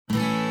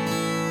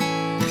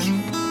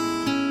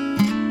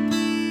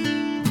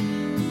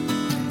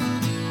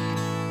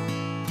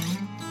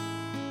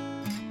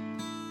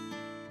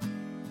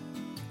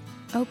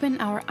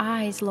Open our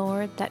eyes,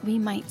 Lord, that we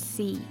might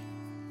see.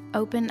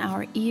 Open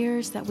our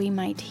ears that we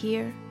might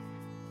hear.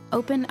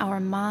 Open our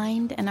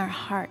mind and our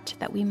heart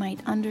that we might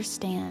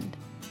understand,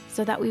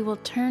 so that we will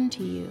turn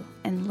to you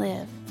and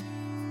live.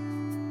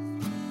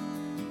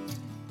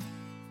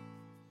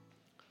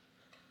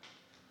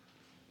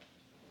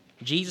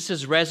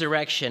 Jesus'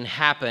 resurrection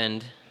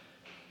happened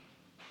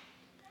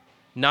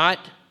not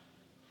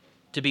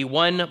to be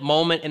one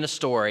moment in a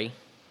story,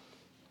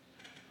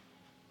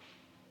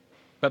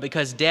 but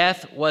because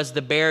death was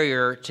the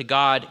barrier to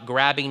God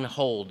grabbing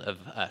hold of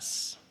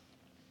us.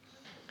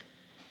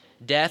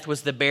 Death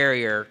was the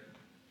barrier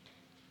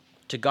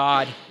to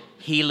God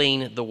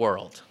healing the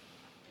world.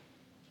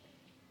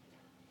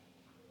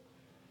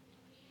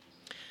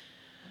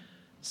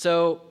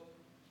 So,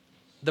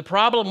 the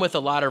problem with a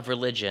lot of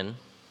religion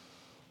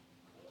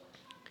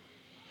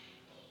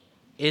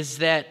is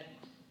that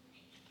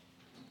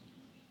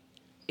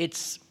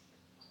it's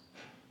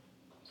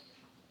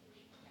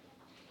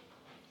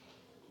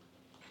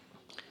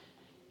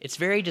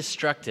very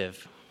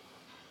destructive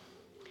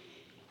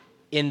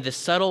in the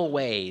subtle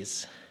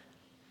ways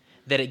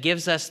that it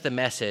gives us the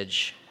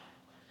message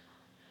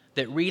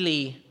that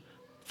really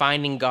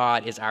finding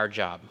God is our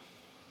job.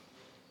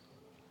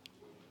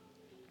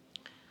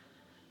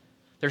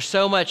 There's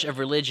so much of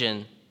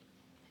religion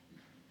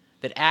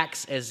that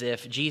acts as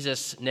if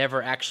Jesus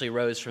never actually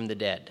rose from the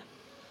dead,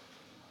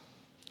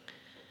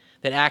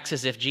 that acts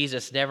as if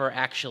Jesus never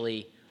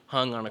actually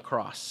hung on a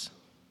cross.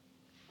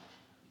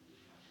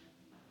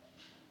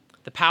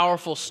 The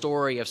powerful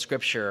story of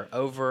Scripture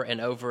over and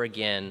over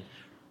again,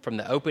 from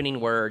the opening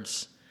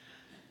words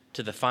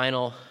to the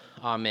final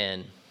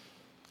amen,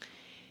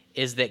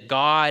 is that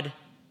God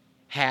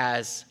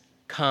has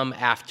come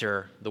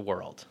after the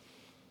world.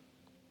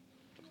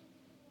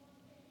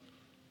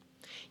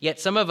 Yet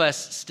some of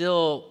us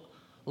still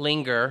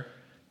linger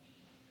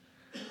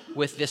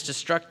with this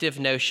destructive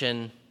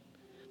notion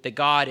that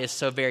God is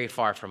so very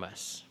far from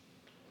us.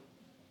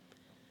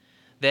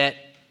 That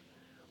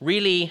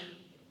really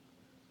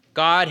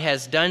God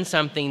has done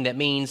something that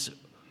means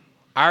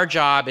our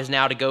job is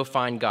now to go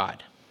find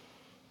God.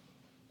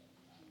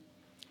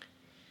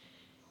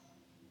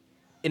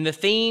 In the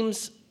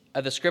themes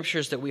of the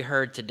scriptures that we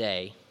heard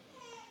today,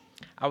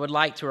 I would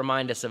like to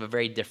remind us of a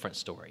very different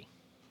story.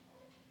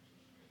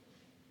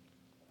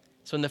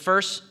 So in the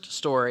first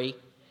story,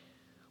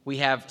 we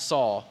have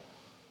Saul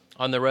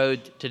on the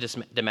road to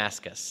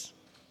Damascus.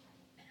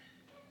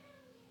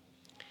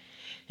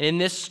 And in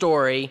this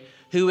story,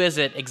 who is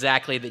it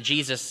exactly that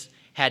Jesus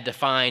had to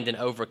find and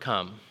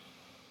overcome?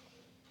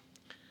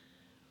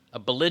 A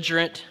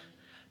belligerent,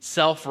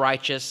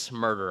 self-righteous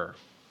murderer.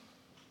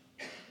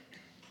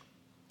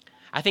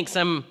 I think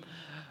some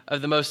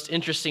of the most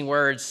interesting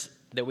words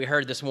that we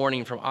heard this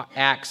morning from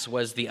Acts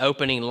was the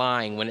opening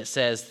line when it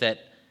says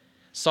that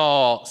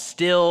Saul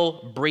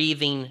still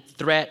breathing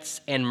threats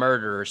and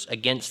murders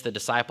against the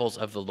disciples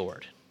of the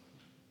Lord.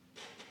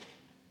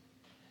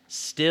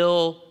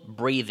 Still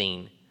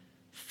breathing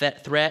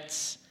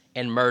threats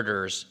and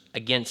murders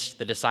against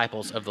the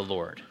disciples of the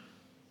Lord.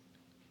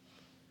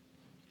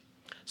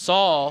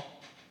 Saul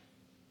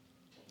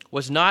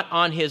was not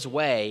on his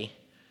way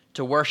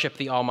to worship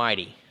the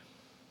Almighty.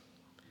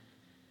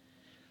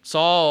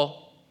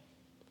 Saul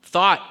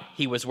thought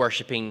he was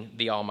worshiping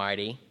the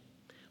Almighty,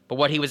 but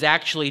what he was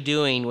actually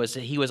doing was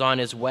that he was on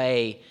his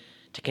way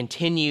to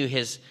continue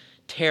his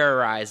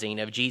terrorizing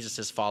of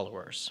Jesus'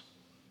 followers.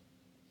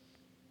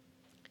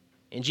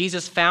 And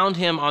Jesus found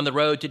him on the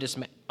road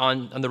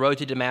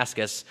to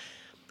Damascus,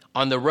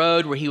 on the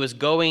road where he was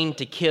going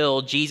to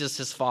kill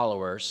Jesus'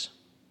 followers.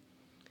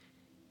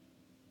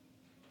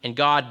 And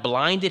God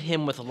blinded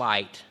him with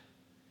light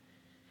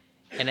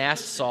and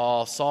asked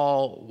Saul,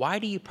 "Saul, why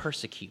do you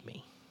persecute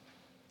me?"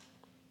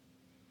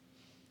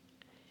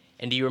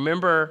 And do you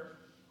remember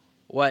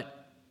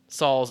what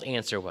Saul's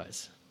answer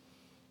was?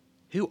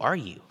 "Who are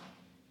you?"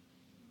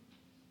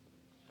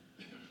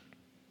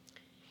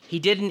 He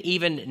didn't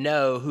even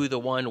know who the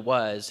one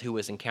was who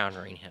was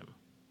encountering him.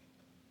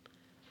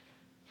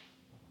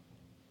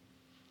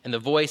 And the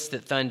voice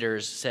that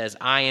thunders says,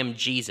 "I am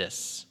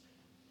Jesus,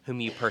 whom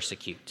you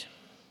persecute."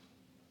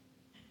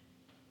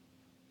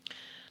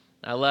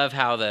 I love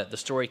how the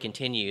story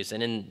continues.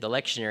 And in the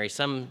lectionary,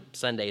 some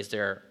Sundays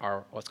there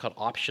are what's called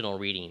optional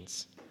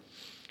readings.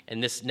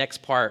 And this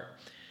next part,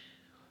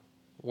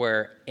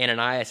 where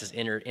Ananias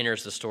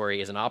enters the story,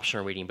 is an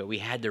optional reading, but we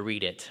had to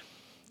read it.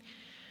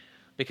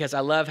 Because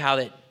I love how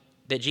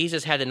that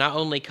Jesus had to not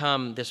only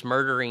come this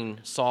murdering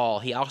Saul,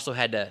 he also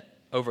had to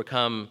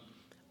overcome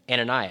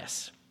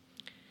Ananias.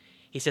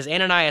 He says,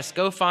 "Ananias,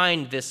 go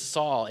find this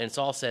Saul." And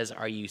Saul says,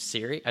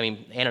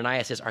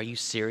 Ananias says, "Are you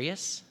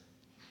serious?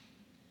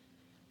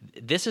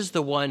 This is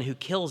the one who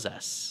kills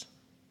us."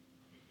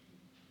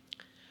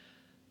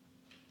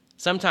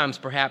 Sometimes,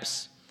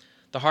 perhaps,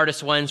 the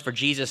hardest ones for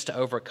Jesus to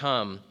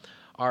overcome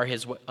are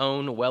his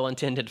own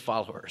well-intended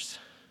followers.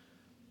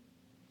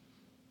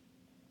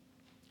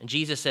 And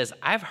Jesus says,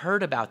 "I've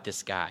heard about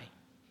this guy.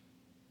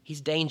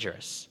 He's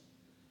dangerous."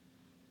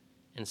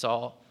 And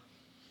Saul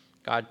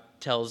God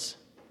tells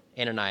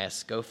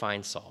Ananias, go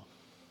find Saul.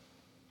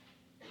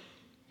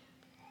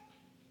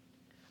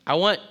 I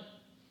want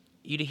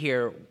you to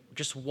hear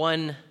just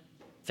one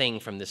thing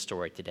from this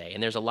story today,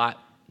 and there's a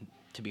lot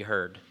to be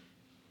heard.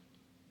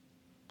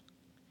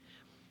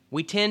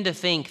 We tend to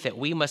think that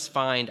we must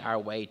find our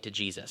way to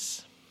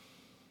Jesus.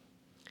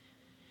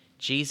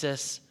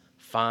 Jesus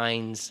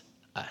finds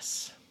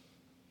us.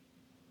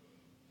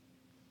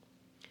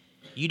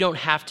 You don't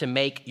have to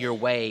make your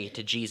way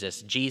to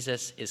Jesus.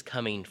 Jesus is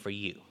coming for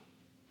you.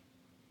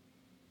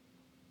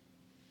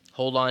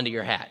 Hold on to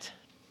your hat.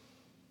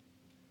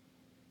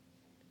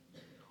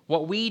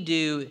 What we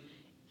do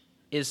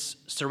is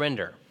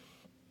surrender.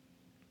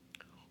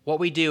 What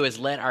we do is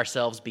let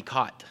ourselves be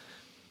caught.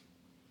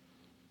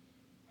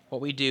 What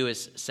we do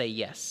is say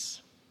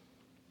yes.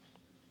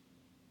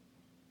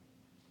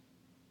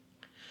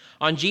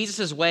 On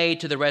Jesus' way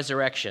to the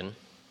resurrection,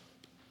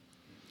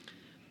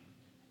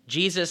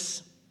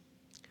 Jesus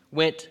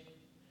went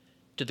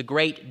to the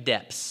great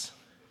depths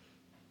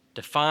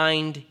to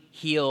find,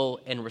 heal,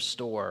 and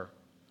restore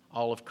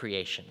all of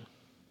creation.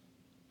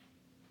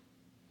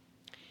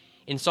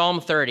 In Psalm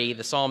 30,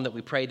 the psalm that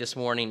we prayed this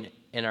morning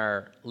in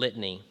our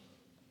litany,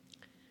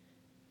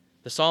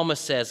 the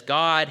psalmist says,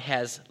 God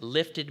has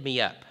lifted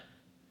me up.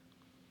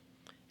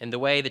 And the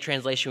way the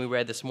translation we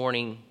read this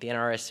morning, the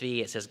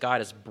NRSV, it says,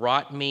 God has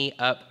brought me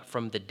up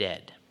from the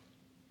dead.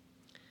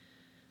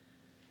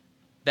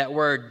 That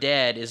word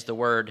dead is the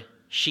word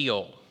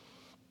Sheol.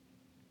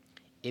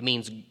 It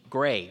means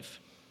grave.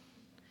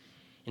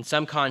 In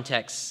some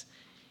contexts,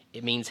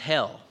 it means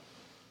hell.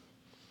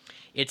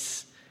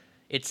 It's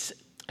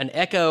an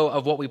echo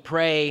of what we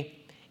pray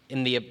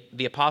in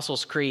the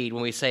Apostles' Creed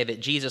when we say that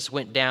Jesus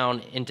went down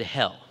into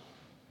hell.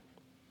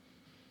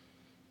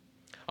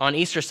 On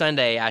Easter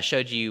Sunday, I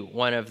showed you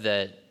one of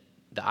the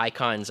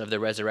icons of the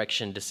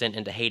resurrection descent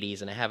into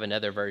Hades, and I have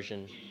another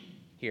version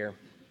here.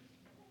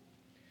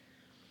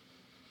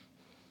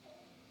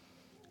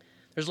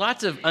 There's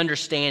lots of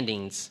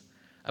understandings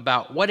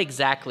about what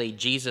exactly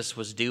Jesus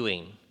was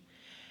doing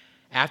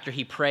after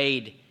he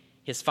prayed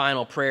his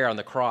final prayer on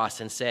the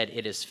cross and said,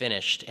 "It is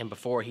finished," and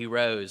before he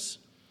rose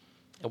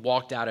and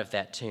walked out of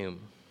that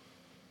tomb.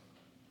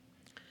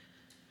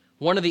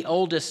 One of the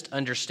oldest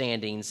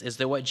understandings is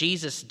that what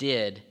Jesus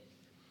did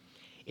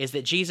is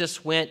that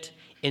Jesus went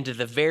into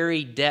the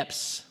very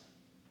depths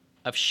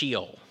of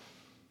Sheol,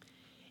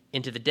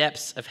 into the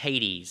depths of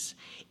Hades,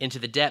 into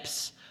the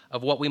depths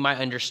of what we might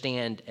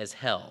understand as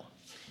hell.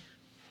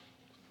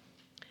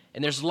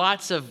 And there's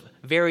lots of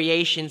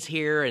variations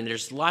here, and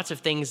there's lots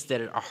of things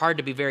that are hard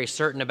to be very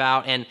certain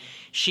about. And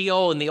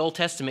Sheol in the Old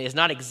Testament is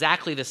not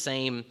exactly the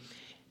same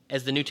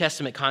as the New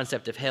Testament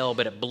concept of hell,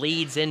 but it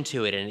bleeds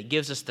into it, and it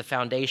gives us the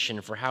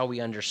foundation for how we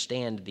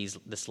understand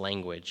this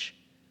language.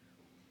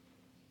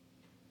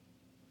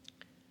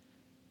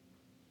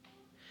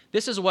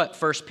 This is what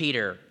 1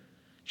 Peter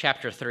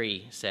chapter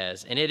 3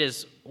 says, and it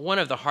is one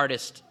of the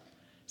hardest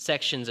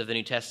sections of the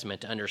New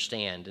Testament to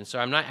understand. And so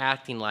I'm not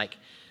acting like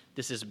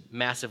this is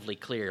massively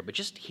clear, but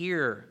just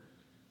hear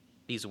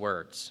these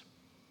words.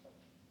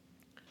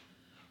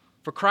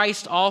 For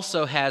Christ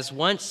also has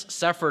once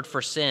suffered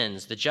for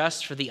sins, the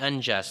just for the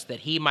unjust,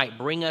 that he might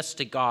bring us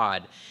to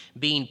God,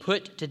 being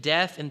put to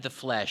death in the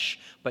flesh,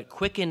 but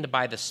quickened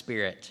by the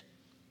Spirit,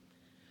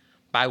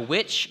 by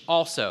which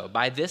also,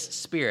 by this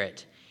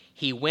Spirit,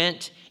 he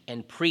went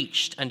and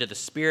preached unto the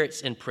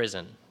spirits in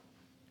prison,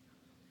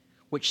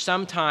 which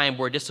sometime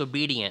were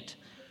disobedient,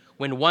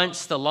 when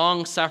once the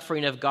long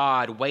suffering of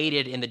God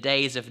waited in the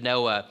days of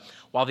Noah,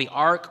 while the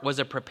ark was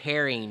a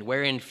preparing,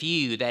 wherein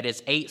few, that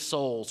is 8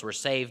 souls, were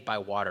saved by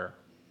water.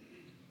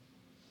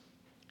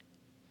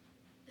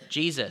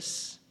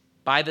 Jesus,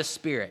 by the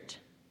Spirit,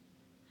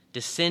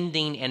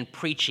 descending and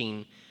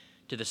preaching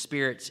to the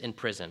spirits in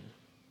prison.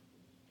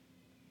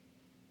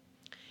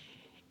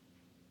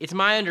 It's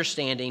my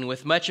understanding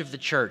with much of the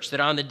church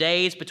that on the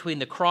days between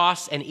the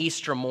cross and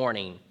Easter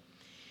morning,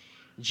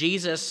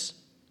 Jesus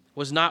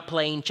was not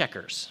playing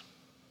checkers.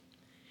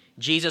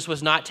 Jesus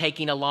was not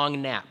taking a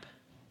long nap.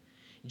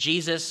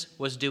 Jesus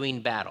was doing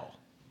battle.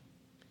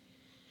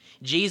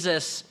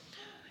 Jesus,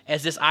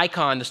 as this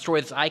icon, the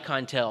story this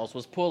icon tells,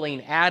 was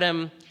pulling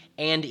Adam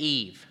and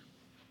Eve,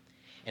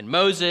 and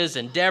Moses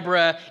and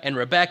Deborah and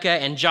Rebekah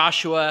and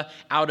Joshua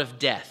out of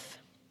death.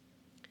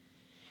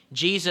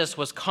 Jesus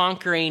was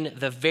conquering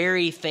the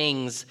very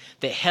things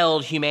that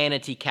held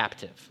humanity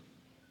captive.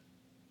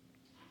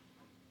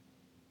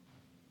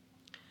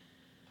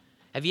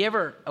 Have you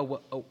ever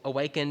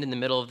awakened in the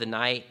middle of the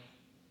night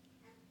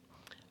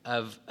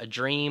of a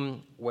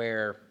dream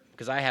where,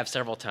 because I have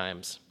several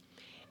times,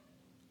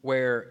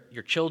 where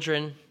your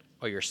children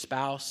or your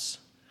spouse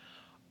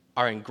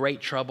are in great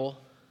trouble?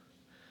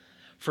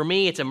 For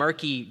me, it's a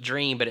murky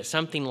dream, but it's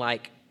something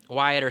like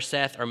Wyatt or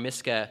Seth or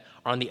Miska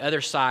are on the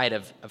other side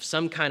of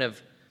some kind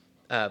of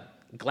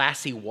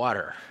glassy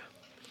water.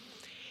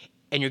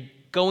 And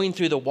going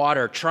through the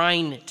water,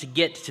 trying to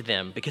get to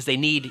them because they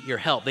need your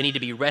help. They need to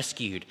be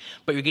rescued,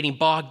 but you're getting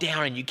bogged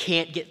down and you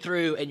can't get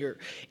through, and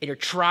you're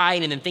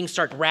trying, and then things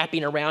start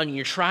wrapping around you, and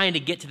you're trying to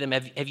get to them.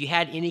 Have you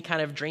had any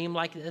kind of dream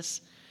like this?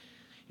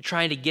 You're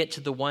trying to get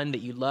to the one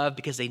that you love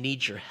because they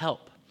need your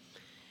help.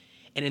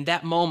 And in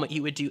that moment,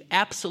 you would do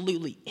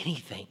absolutely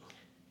anything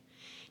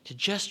to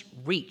just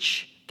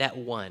reach that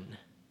one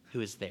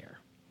who is there.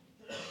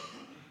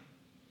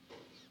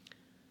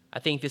 I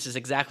think this is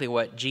exactly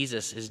what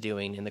Jesus is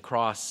doing in the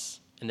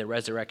cross and the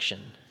resurrection.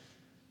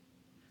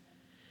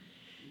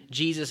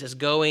 Jesus is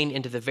going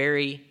into the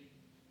very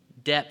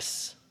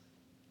depths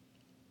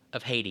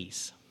of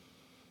Hades.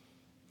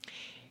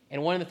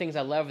 And one of the things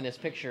I love in this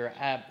picture,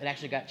 it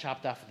actually got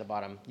chopped off at the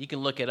bottom. You can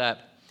look it up.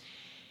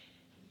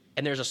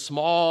 And there's a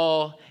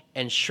small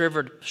and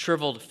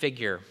shriveled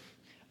figure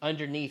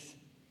underneath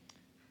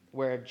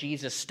where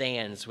Jesus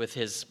stands with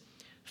his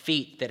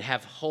feet that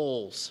have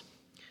holes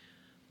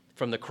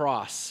from the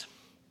cross.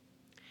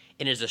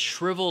 It is a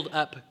shriveled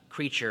up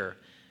creature,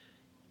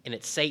 and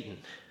it's Satan.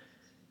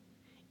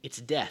 It's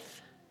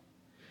death.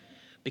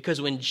 Because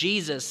when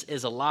Jesus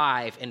is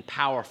alive and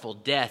powerful,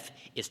 death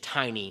is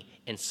tiny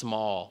and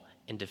small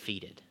and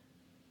defeated.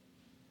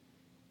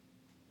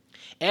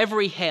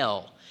 Every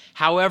hell,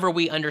 however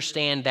we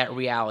understand that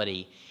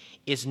reality,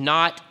 is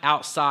not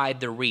outside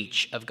the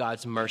reach of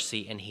God's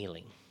mercy and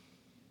healing.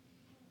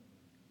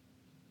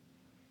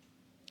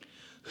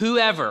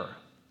 Whoever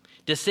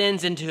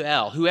descends into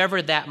hell,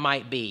 whoever that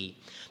might be,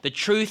 the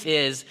truth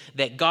is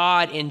that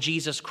God in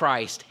Jesus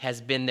Christ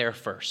has been there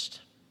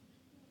first.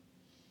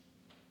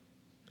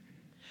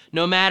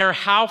 No matter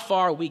how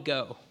far we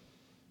go,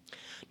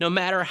 no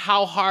matter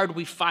how hard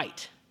we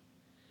fight,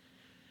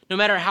 no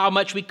matter how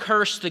much we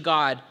curse the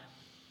God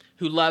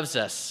who loves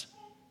us,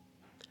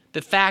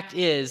 the fact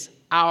is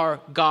our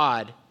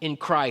God in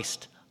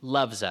Christ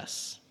loves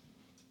us,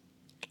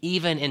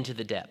 even into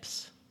the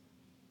depths.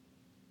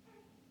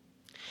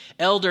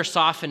 Elder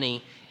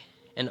Sophony,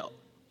 an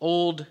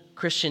old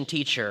Christian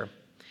teacher,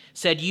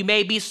 said, "You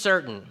may be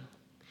certain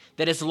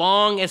that as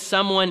long as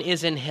someone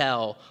is in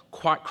hell,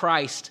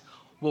 Christ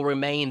will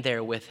remain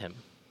there with him."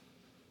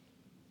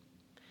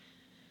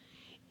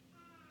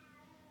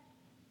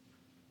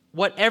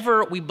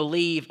 Whatever we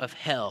believe of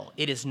hell,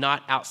 it is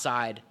not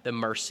outside the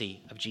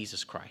mercy of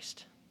Jesus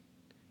Christ,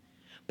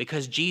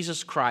 because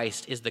Jesus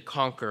Christ is the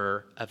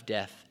conqueror of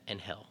death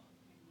and hell.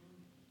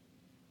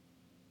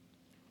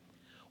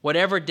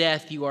 Whatever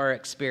death you are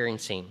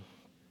experiencing,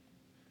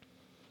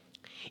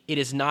 it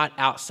is not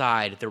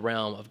outside the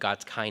realm of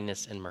God's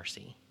kindness and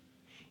mercy.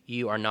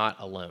 You are not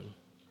alone.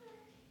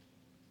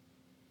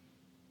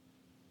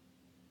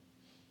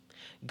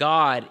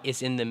 God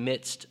is in the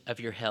midst of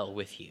your hell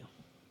with you.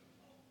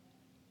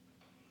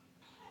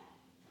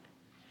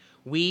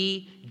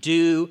 We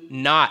do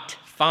not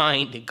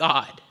find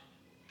God.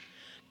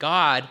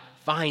 God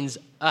finds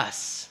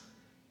us,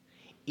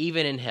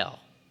 even in hell.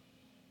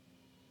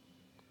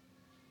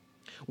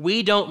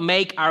 We don't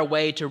make our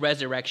way to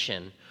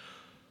resurrection.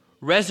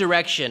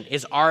 Resurrection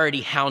is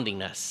already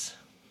hounding us.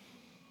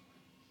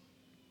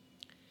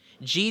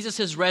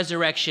 Jesus'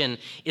 resurrection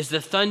is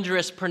the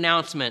thunderous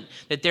pronouncement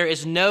that there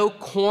is no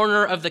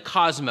corner of the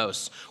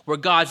cosmos where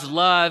God's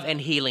love and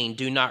healing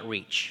do not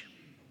reach.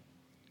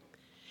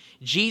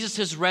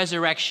 Jesus'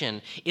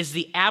 resurrection is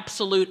the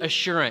absolute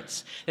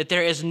assurance that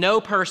there is no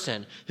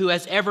person who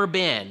has ever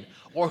been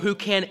or who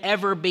can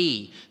ever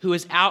be who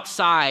is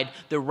outside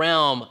the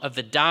realm of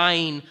the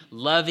dying,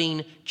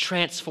 loving,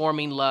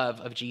 transforming love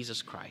of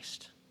Jesus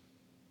Christ.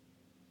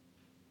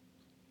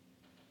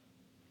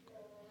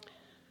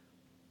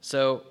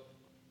 So,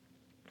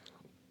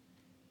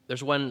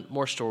 there's one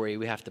more story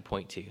we have to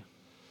point to.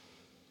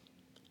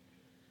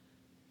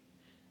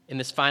 In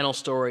this final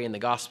story in the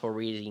gospel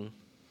reading,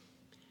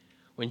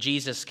 when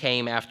Jesus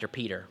came after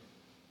Peter,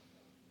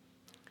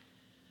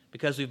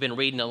 because we've been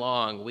reading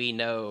along, we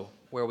know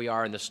where we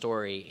are in the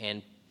story,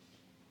 and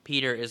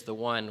Peter is the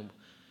one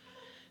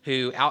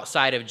who,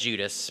 outside of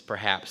Judas,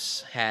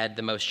 perhaps, had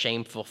the most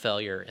shameful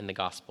failure in the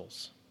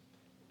Gospels.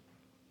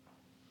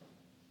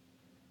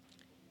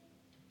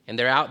 And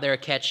they're out there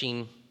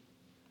catching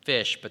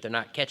fish, but they're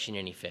not catching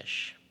any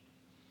fish.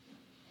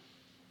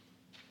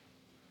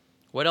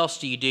 What else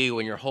do you do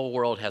when your whole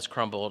world has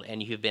crumbled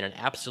and you've been an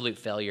absolute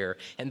failure,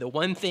 and the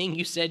one thing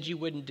you said you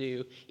wouldn't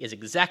do is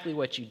exactly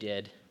what you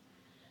did?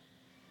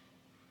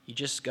 You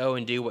just go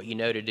and do what you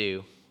know to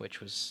do, which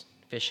was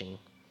fishing.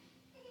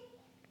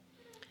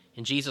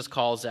 And Jesus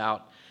calls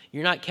out,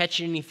 "You're not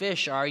catching any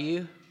fish, are you?"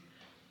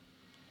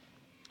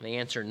 And they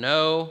answer,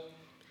 "No."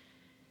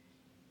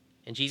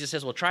 And Jesus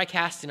says, "Well, try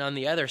casting on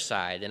the other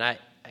side." And I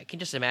can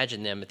just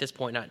imagine them at this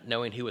point not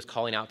knowing who was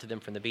calling out to them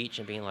from the beach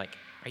and being like,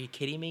 "Are you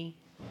kidding me?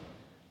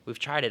 We've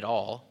tried it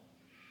all."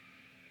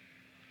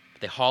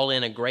 They haul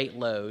in a great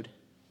load.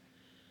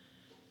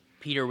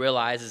 Peter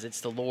realizes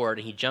it's the Lord,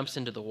 and he jumps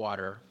into the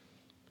water.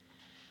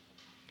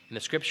 And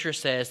the scripture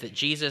says that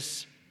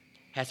Jesus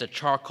has a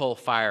charcoal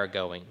fire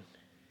going.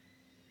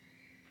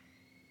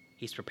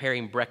 He's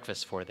preparing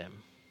breakfast for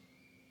them.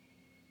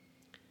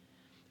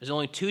 There's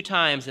only 2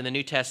 times in the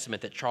New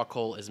Testament that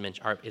charcoal is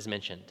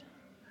mentioned.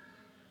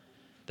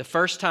 The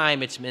first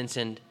time it's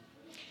mentioned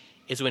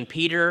is when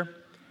Peter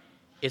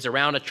is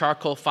around a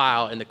charcoal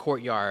fire in the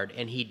courtyard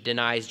and he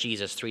denies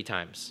Jesus 3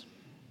 times.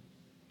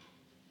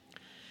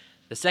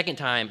 The second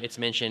time it's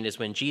mentioned is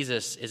when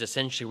Jesus is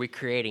essentially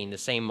recreating the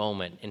same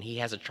moment and he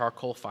has a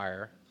charcoal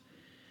fire.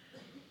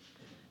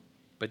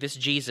 But this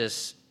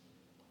Jesus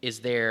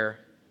is there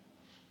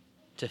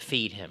to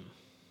feed him.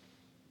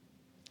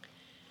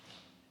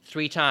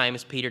 3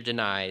 times Peter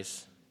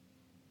denies,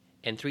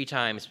 and 3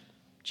 times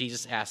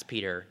Jesus asks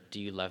Peter,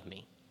 "Do you love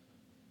me?"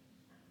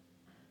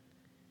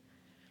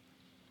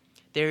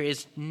 There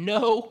is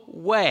no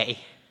way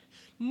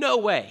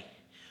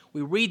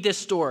we read this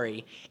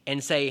story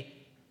and say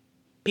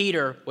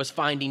Peter was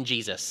finding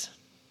Jesus.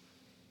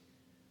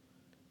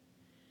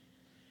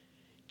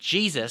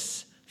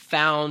 Jesus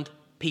found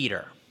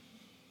Peter.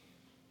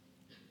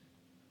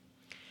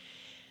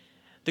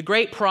 The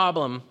great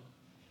problem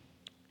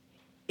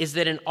is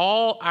that in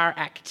all our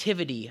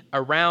activity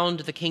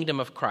around the kingdom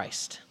of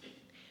Christ,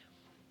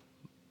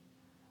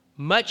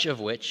 much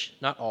of which,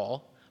 not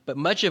all, but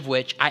much of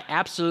which I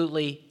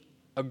absolutely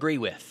agree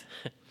with.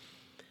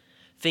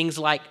 Things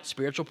like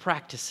spiritual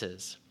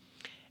practices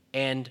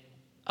and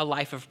a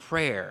life of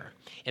prayer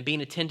and being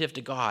attentive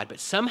to God.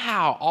 But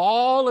somehow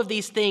all of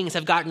these things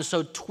have gotten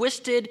so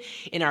twisted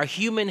in our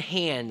human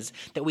hands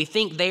that we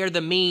think they are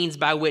the means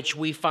by which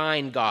we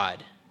find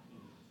God.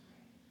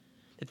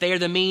 That they are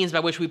the means by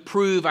which we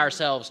prove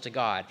ourselves to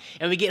God.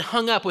 And we get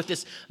hung up with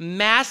this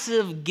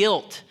massive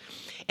guilt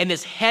and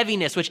this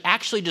heaviness, which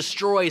actually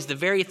destroys the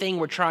very thing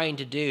we're trying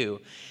to do.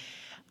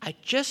 I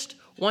just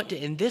want to,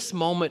 in this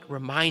moment,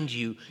 remind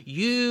you,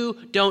 you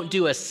don't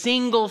do a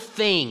single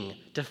thing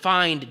to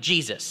find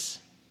Jesus.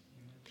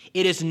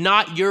 It is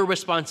not your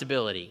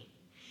responsibility.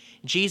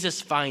 Jesus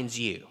finds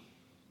you.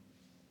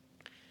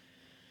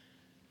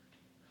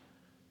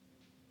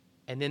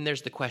 And then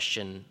there's the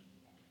question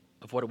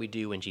of what do we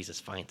do when Jesus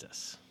finds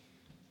us?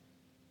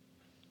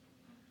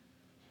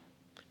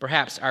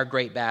 Perhaps our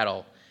great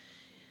battle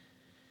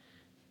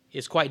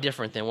is quite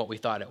different than what we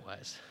thought it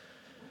was.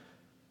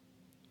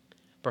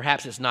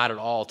 Perhaps it's not at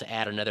all to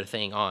add another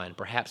thing on.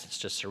 Perhaps it's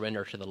to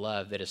surrender to the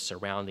love that is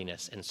surrounding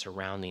us and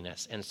surrounding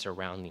us and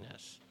surrounding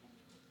us.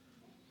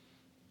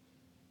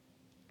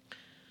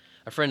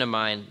 A friend of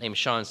mine named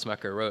Sean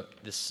Smucker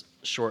wrote this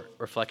short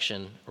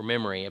reflection or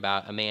memory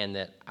about a man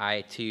that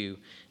I too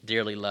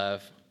dearly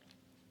love.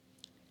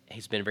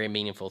 He's been very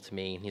meaningful to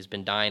me, and he's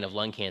been dying of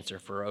lung cancer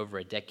for over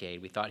a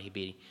decade. We thought he'd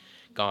be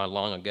gone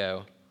long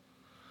ago.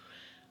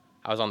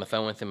 I was on the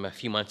phone with him a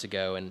few months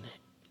ago, and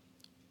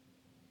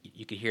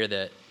you could hear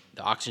the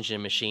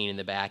oxygen machine in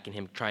the back and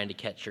him trying to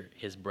catch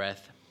his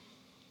breath.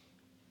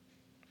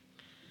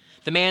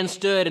 The man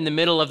stood in the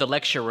middle of the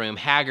lecture room,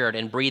 haggard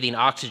and breathing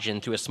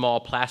oxygen through a small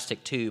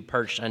plastic tube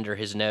perched under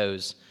his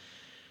nose.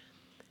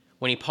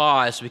 When he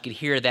paused, we could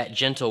hear that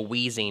gentle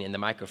wheezing in the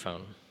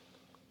microphone.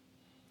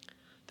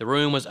 The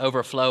room was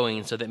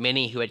overflowing so that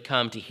many who had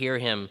come to hear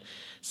him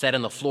sat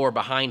on the floor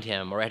behind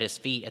him or at his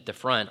feet at the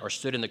front or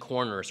stood in the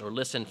corners or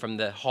listened from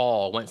the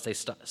hall once they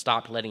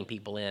stopped letting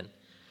people in.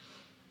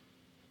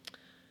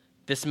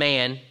 This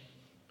man,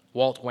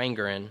 Walt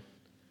Wangerin,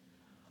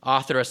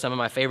 author of some of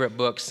my favorite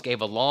books,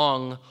 gave a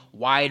long,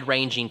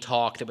 wide-ranging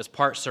talk that was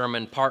part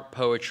sermon, part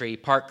poetry,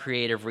 part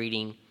creative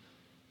reading.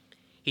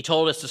 He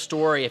told us the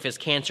story of his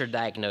cancer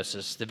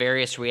diagnosis, the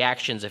various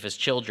reactions of his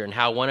children,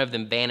 how one of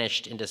them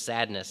vanished into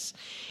sadness,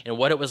 and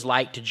what it was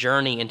like to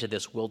journey into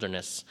this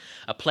wilderness,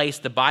 a place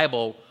the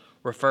Bible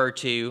referred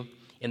to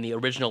in the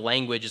original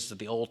languages of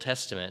the Old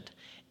Testament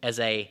as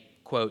a,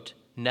 quote,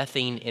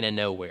 nothing in a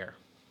nowhere.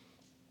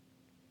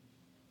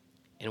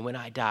 And when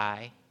I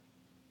die,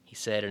 he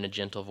said in a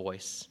gentle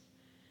voice,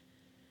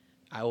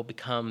 I will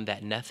become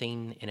that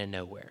nothing in a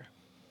nowhere.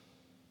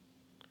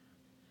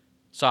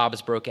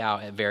 Sobs broke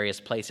out at various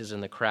places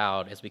in the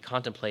crowd as we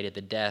contemplated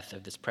the death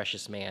of this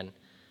precious man.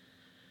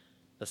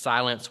 The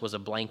silence was a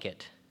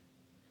blanket.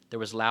 There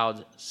was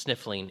loud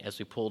sniffling as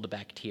we pulled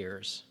back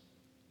tears.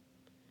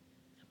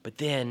 But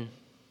then,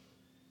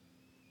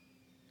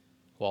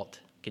 Walt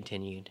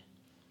continued,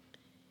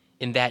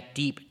 in that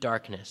deep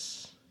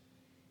darkness,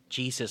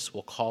 Jesus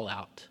will call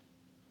out,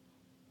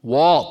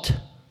 Walt,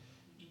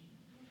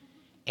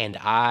 and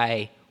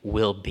I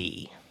will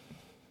be.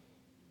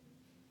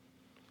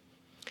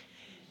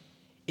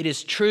 It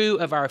is true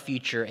of our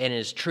future and it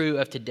is true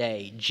of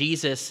today.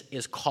 Jesus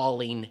is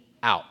calling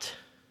out.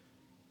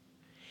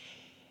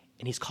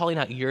 And he's calling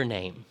out your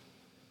name.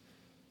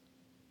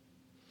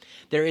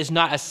 There is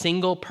not a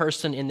single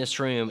person in this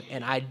room,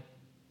 and I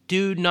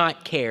do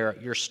not care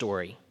your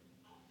story.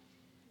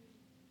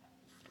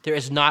 There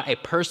is not a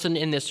person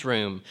in this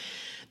room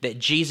that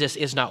Jesus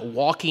is not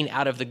walking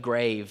out of the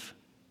grave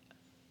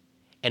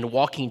and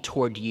walking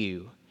toward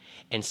you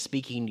and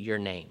speaking your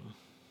name.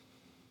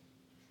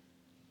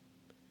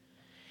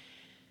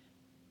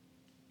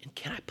 And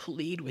can I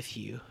plead with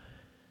you?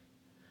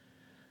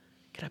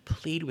 Can I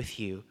plead with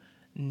you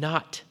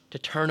not to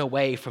turn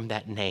away from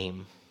that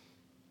name?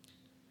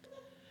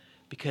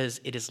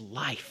 because it is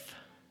life.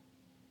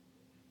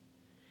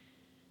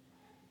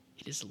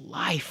 It is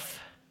life.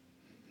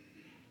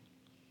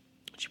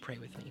 Would you pray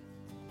with me?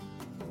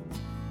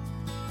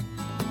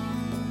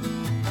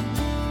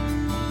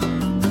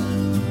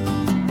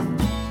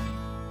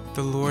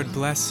 The Lord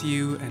bless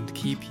you and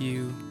keep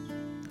you.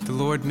 The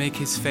Lord make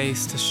his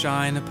face to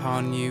shine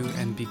upon you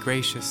and be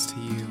gracious to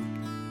you.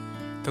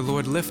 The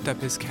Lord lift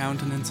up his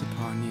countenance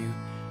upon you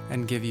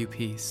and give you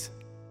peace.